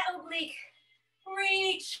 Get that oblique.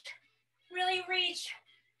 Reach, really reach.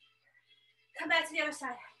 Come back to the other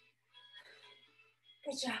side.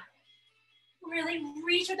 Good job. Really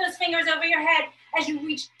reach with those fingers over your head as you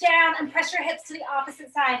reach down and press your hips to the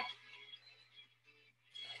opposite side.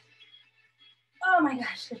 Oh my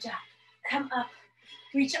gosh, good job. Come up,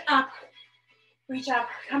 reach up, reach up.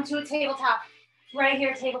 Come to a tabletop. Right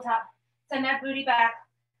here, tabletop. Send that booty back,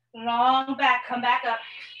 long back, come back up.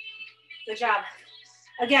 Good job.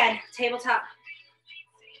 Again, tabletop.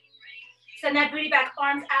 Send that booty back,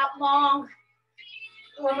 arms out long.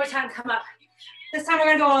 One more time, come up. This time we're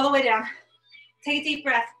gonna go all the way down. Take a deep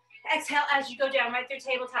breath. Exhale as you go down, right through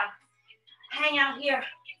tabletop. Hang out here.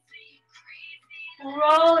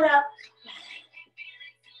 Roll it up.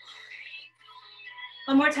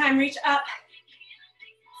 One more time, reach up.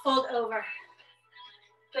 Fold over.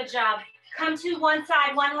 Good job. Come to one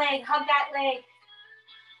side, one leg, hug that leg.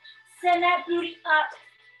 Send that booty up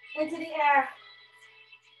into the air.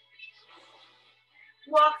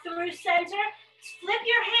 Walk through center. Flip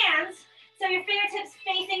your hands so your fingertips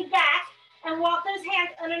facing back and walk those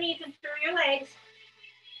hands underneath and through your legs.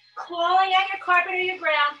 Clawing at your carpet or your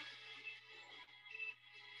ground.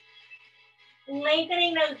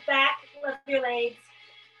 Lengthening those back of your legs.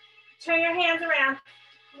 Turn your hands around.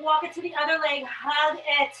 Walk it to the other leg. Hug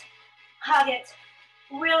it. Hug it.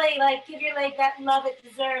 Really like give your leg that love it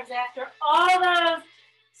deserves after all those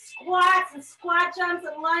squats and squat jumps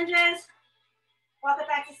and lunges. Walk it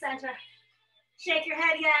back to center. Shake your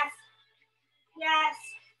head, yes. Yes.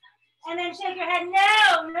 And then shake your head,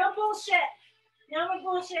 no, no bullshit. No more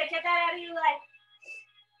bullshit, get that out of your life.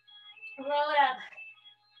 Roll it up,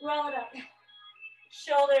 roll it up.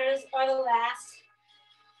 Shoulders are the last.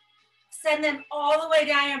 Send them all the way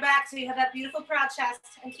down your back so you have that beautiful proud chest,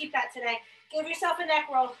 and keep that today. Give yourself a neck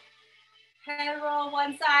roll. Head roll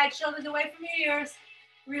one side, shoulders away from your ears.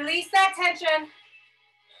 Release that tension.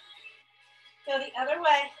 Go the other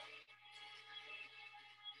way.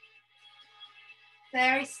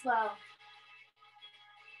 Very slow.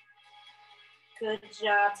 Good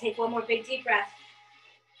job. Take one more big deep breath.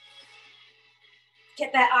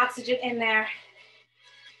 Get that oxygen in there.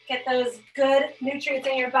 Get those good nutrients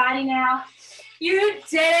in your body now. You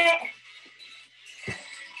did it.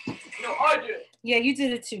 No, I did it. Yeah, you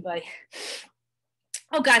did it too, buddy.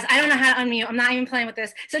 Oh, guys, I don't know how to unmute. I'm not even playing with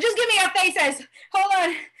this. So just give me your faces. Hold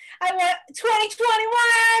on. I want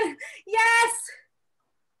 2021. Yes.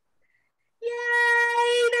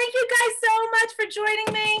 Yay. Thank you guys so much for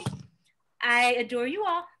joining me. I adore you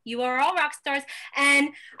all. You are all rock stars. And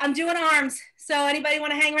I'm doing arms. So anybody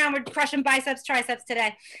want to hang around? We're crushing biceps, triceps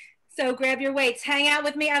today. So grab your weights. Hang out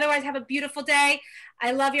with me. Otherwise, have a beautiful day.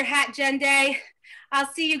 I love your hat, Jen Day.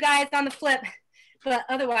 I'll see you guys on the flip. But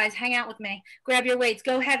otherwise, hang out with me. Grab your weights.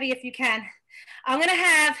 Go heavy if you can. I'm going to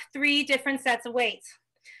have 3 different sets of weights.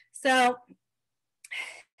 So,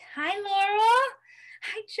 hi, Laurel.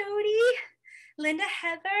 Hi, Jody. Linda,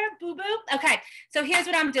 Heather, Boo Boo. Okay, so here's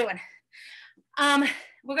what I'm doing.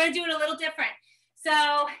 We're going to do it a little different.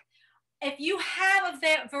 So if you have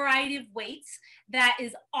a variety of weights, that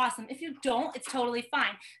is awesome. If you don't, it's totally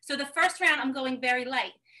fine. So the first round, I'm going very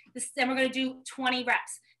light. Then we're going to do 20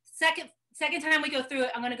 reps. Second time we go through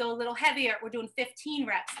it, I'm going to go a little heavier. We're doing 15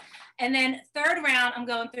 reps. And then third round, I'm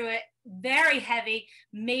going through it very heavy,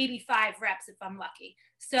 maybe 5 reps if I'm lucky.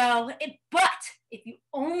 So, but if you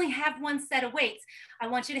only have one set of weights, I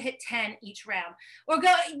want you to hit 10 each round. Or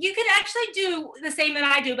you could actually do the same that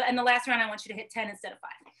I do, but in the last round, I want you to hit 10 instead of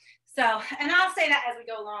 5. So, and I'll say that as we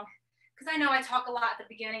go along, because I know I talk a lot at the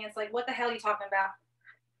beginning. It's like, what the hell are you talking about?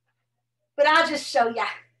 But I'll just show you.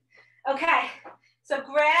 Okay, so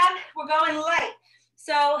grab, we're going light.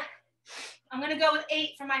 So I'm going to go with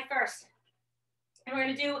 8 for my first. And we're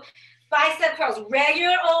going to do bicep curls,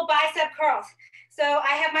 regular old bicep curls. So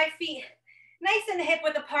I have my feet nice and hip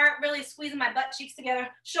width apart, really squeezing my butt cheeks together.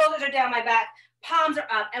 Shoulders are down my back, palms are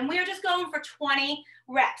up. And we're just going for 20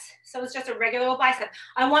 reps. So it's just a regular old bicep.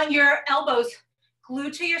 I want your elbows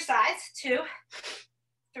glued to your sides. 2,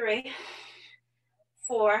 3,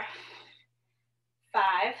 4, 5,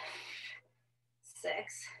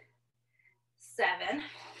 6, 7,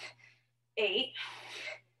 8,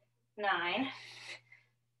 9,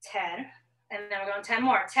 10, and then we're going 10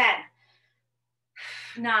 more. 10,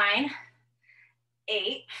 9,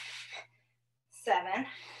 8, 7,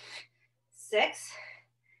 6,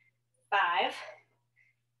 5,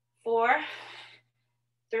 4,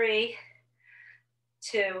 3,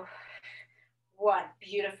 2, 1.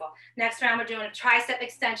 Beautiful. Next round, we're doing a tricep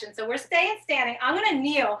extension. So we're staying standing. I'm going to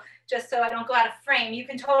kneel just so I don't go out of frame. You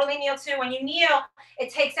can totally kneel too. When you kneel,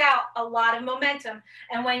 it takes out a lot of momentum.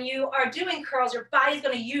 And when you are doing curls, your body's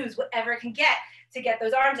going to use whatever it can get to get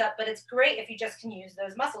those arms up. But it's great if you just can use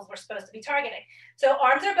those muscles we're supposed to be targeting. So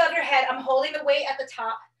arms are above your head. I'm holding the weight at the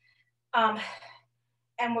top.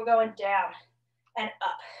 And we're going down and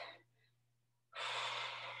up.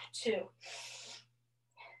 2,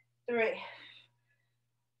 3,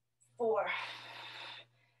 4,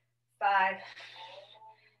 5,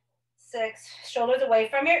 6. Shoulders away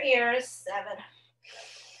from your ears. 7,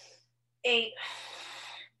 8,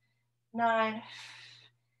 9,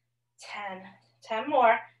 10. 10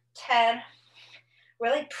 more. 10.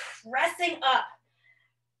 Really pressing up.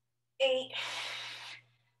 8,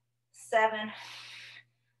 7,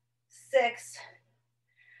 6,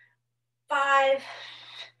 5.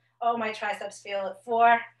 Oh, my triceps feel it.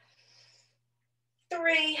 4,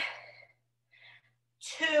 3,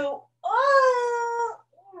 2,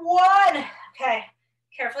 1. Okay,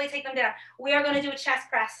 carefully take them down. We are going to do a chest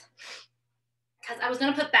press because I was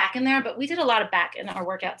going to put back in there, but we did a lot of back in our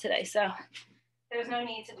workout today, so there's no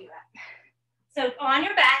need to do that. So on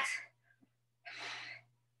your backs,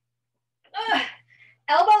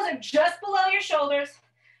 elbows are just below your shoulders.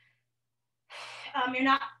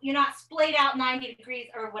 You're not splayed out 90 degrees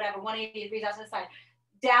or whatever, 180 degrees out to the side.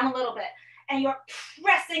 Down a little bit. And you're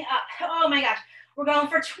pressing up. Oh my gosh. We're going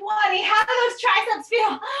for 20. How do those triceps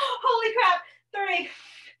feel? Holy crap. 3,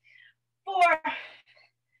 4,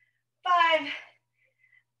 5,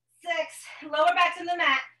 6. Lower back to the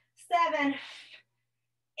mat. 7,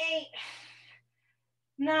 8,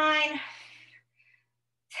 9,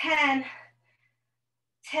 10,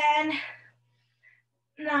 10,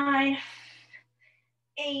 9,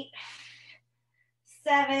 8,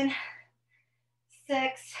 7,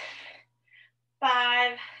 6,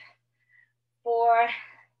 5, 4,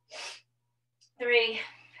 3,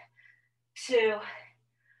 2,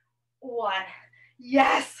 1.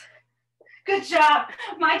 Yes. Good job.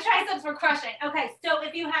 My triceps were crushing. Okay, so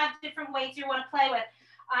if you have different weights you want to play with,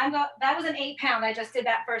 that was an 8-pound I just did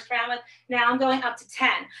that first round with. Now I'm going up to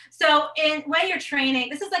 10. So when you're training,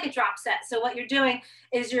 this is like a drop set. So what you're doing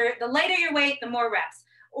is the lighter your weight, the more reps.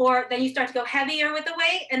 Or then you start to go heavier with the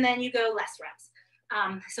weight, and then you go less reps.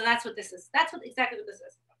 So that's what this is. That's exactly what this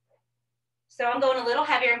is. So I'm going a little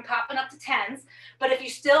heavier and popping up to 10s. But if you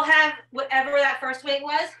still have whatever that first weight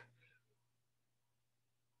was,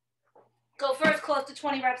 go for as close to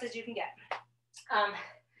 20 reps as you can get.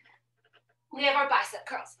 We have our bicep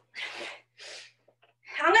curls.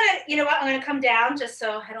 You know what? I'm gonna come down just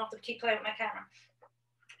so I don't have to keep playing with my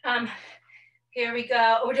camera. Here we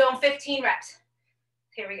go. We're doing 15 reps.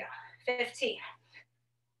 Here we go. 15,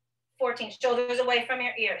 14. Shoulders away from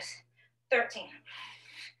your ears. 13,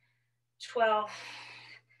 12,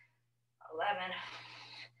 11,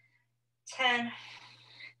 10,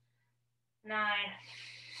 9,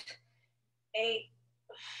 8,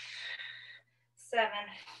 7,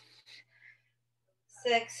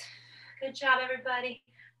 6. Good job, everybody.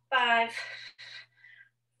 5,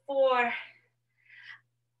 4,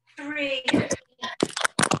 3,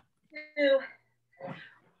 2,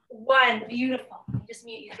 1. Beautiful. Just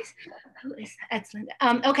mute you guys. Who is that? Excellent.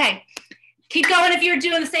 Okay. Keep going if you're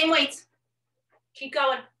doing the same weights. Keep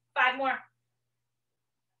going. 5 more.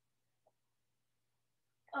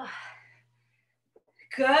 Oh.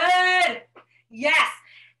 Good. Yes.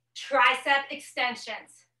 Tricep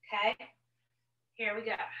extensions. Okay. Here we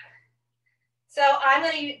go. So I'm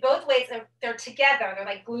going to use both weights. They're together. They're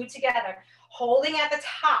like glued together. Holding at the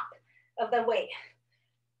top of the weight.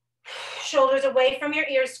 Shoulders away from your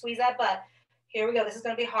ears. Squeeze that butt. Here we go. This is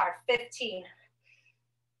going to be hard. 15.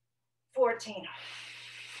 14.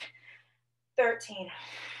 13.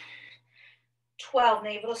 12.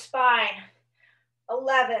 Navel to spine.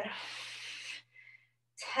 11.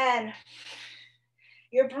 10.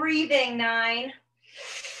 You're breathing. 9.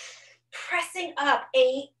 Pressing up.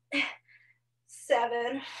 8.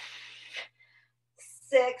 7.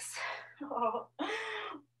 6.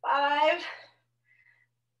 5.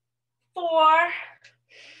 4.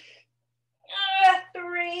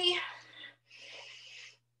 3.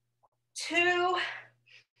 2.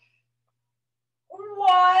 1.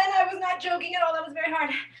 I was not joking at all. That was very hard.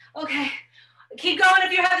 Okay. Keep going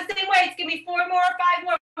if you have the same weights. Give me 4 more or 5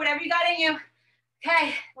 more, whatever you got in you.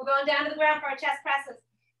 Okay, we're going down to the ground for our chest presses.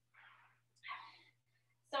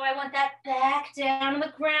 So I want that back down on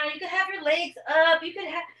the ground. You could have your legs up. You could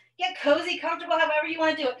get cozy, comfortable, however you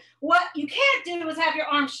want to do it. What you can't do is have your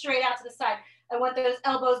arms straight out to the side. I want those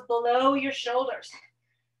elbows below your shoulders.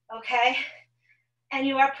 Okay? And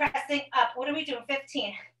you are pressing up. What are we doing?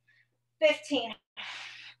 15. 15.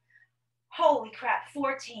 Holy crap.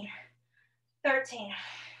 14. 13.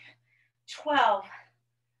 12.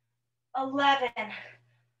 11.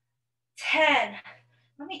 10.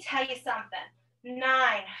 Let me tell you something.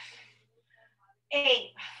 9.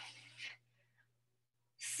 8.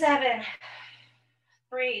 7.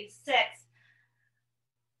 Breathe. 6.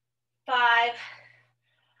 5.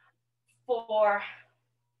 4.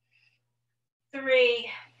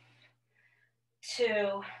 3.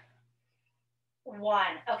 2. 1.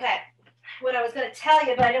 Okay. What I was going to tell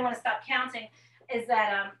you, but I didn't want to stop counting, is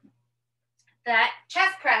that that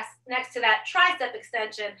chest press next to that tricep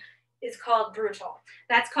extension is called brutal.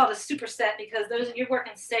 That's called a superset because you're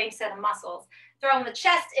working the same set of muscles. Throwing the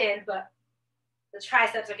chest in, but the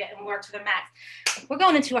triceps are getting worked to the max. We're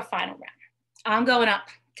going into our final round. I'm going up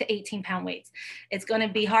to 18-pound weights. It's going to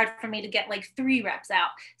be hard for me to get like 3 reps out.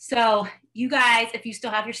 So you guys, if you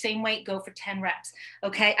still have your same weight, go for 10 reps.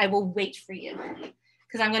 Okay, I will wait for you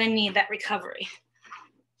because I'm going to need that recovery.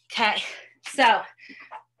 Okay, so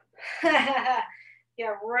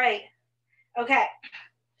yeah, right. Okay,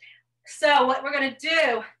 so what we're going to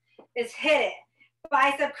do is hit it.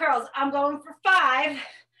 Bicep curls. I'm going for 5.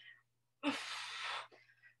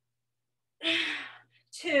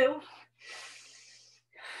 2.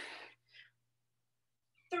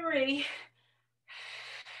 3.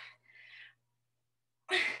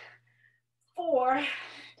 4.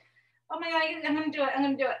 Oh my God, I'm going to do it. I'm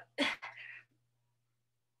going to do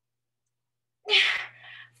it.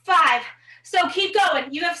 5. So keep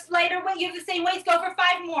going. You have lighter weight. You have the same weights. Go for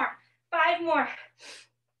 5 more. 5 more.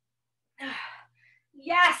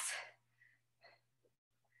 Yes.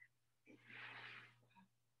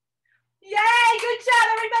 Yay. Good job,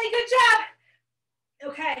 everybody. Good job.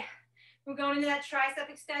 Okay. We're going into that tricep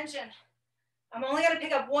extension. I'm only going to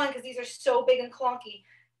pick up 1 because these are so big and clunky.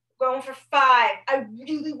 Going for 5. I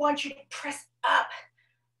really want you to press up.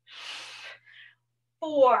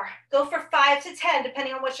 4. Go for 5 to 10,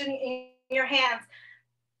 depending on what's in your hands.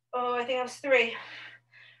 Oh, I think that was 3.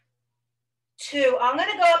 2. I'm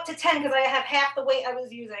going to go up to 10 because I have half the weight I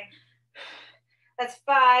was using. That's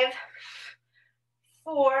 5.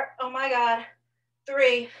 4. Oh my God.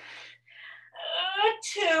 3.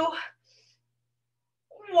 2.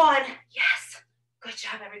 1. Yes. Good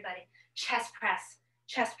job, everybody. Chest press.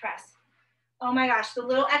 Chest press. Oh my gosh, the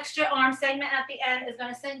little extra arm segment at the end is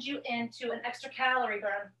going to send you into an extra calorie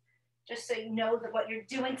burn, just so you know that what you're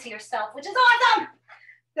doing to yourself, which is awesome.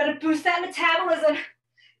 Got to boost that metabolism.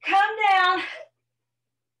 Come down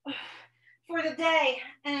for the day,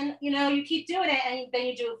 and you keep doing it, and then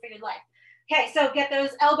you do it for your life. Okay, so get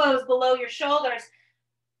those elbows below your shoulders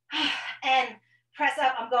and press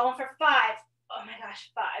up. I'm going for 5. Oh my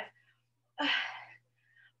gosh, 5.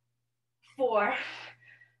 4.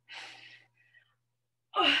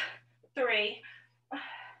 3.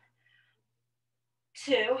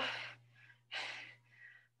 2.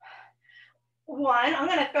 1. I'm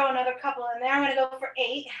going to throw another couple in there. I'm going to go for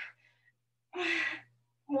 8.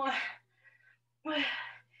 1.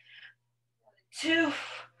 2.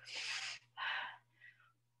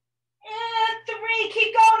 3.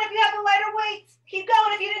 Keep going if you have the lighter weights. Keep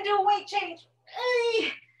going if you didn't do a weight change.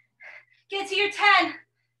 Get to your 10.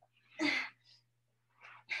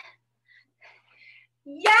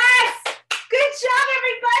 Yes! Good job,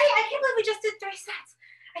 everybody. I can't believe we just did 3 sets.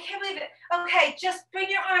 I can't believe it. Okay, just bring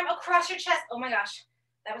your arm across your chest. Oh my gosh,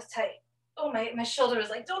 that was tight. Oh, my shoulder was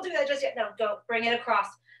like, don't do that just yet. No, go. Bring it across.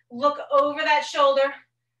 Look over that shoulder.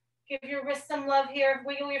 Give your wrist some love here.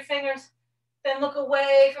 Wiggle your fingers. Then look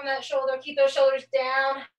away from that shoulder. Keep those shoulders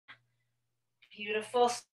down.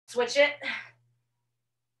 Beautiful. Switch it.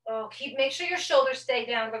 Oh, make sure your shoulders stay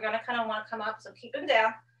down. We're going to kind of want to come up, so keep them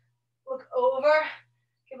down. Look over.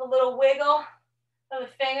 Give a little wiggle of the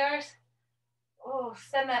fingers. Oh,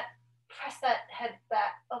 press that head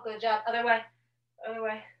back. Oh, good job. Other way. Other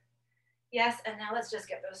way. Yes, and now let's just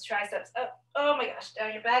get those triceps up. Oh my gosh,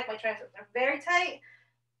 down your back. My triceps are very tight.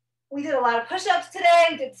 We did a lot of push-ups today.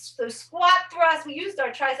 We did those squat thrusts. We used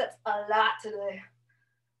our triceps a lot today,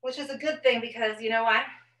 which is a good thing because you know why?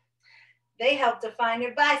 They help define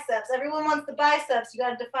your biceps. Everyone wants the biceps. You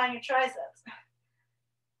got to define your triceps.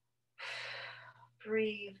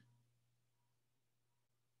 Breathe.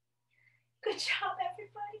 Good job,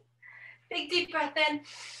 everybody. Big deep breath in.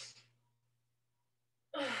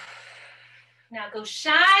 Now go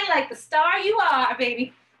shine like the star you are,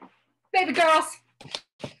 baby. Baby girls.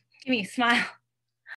 Give me a smile.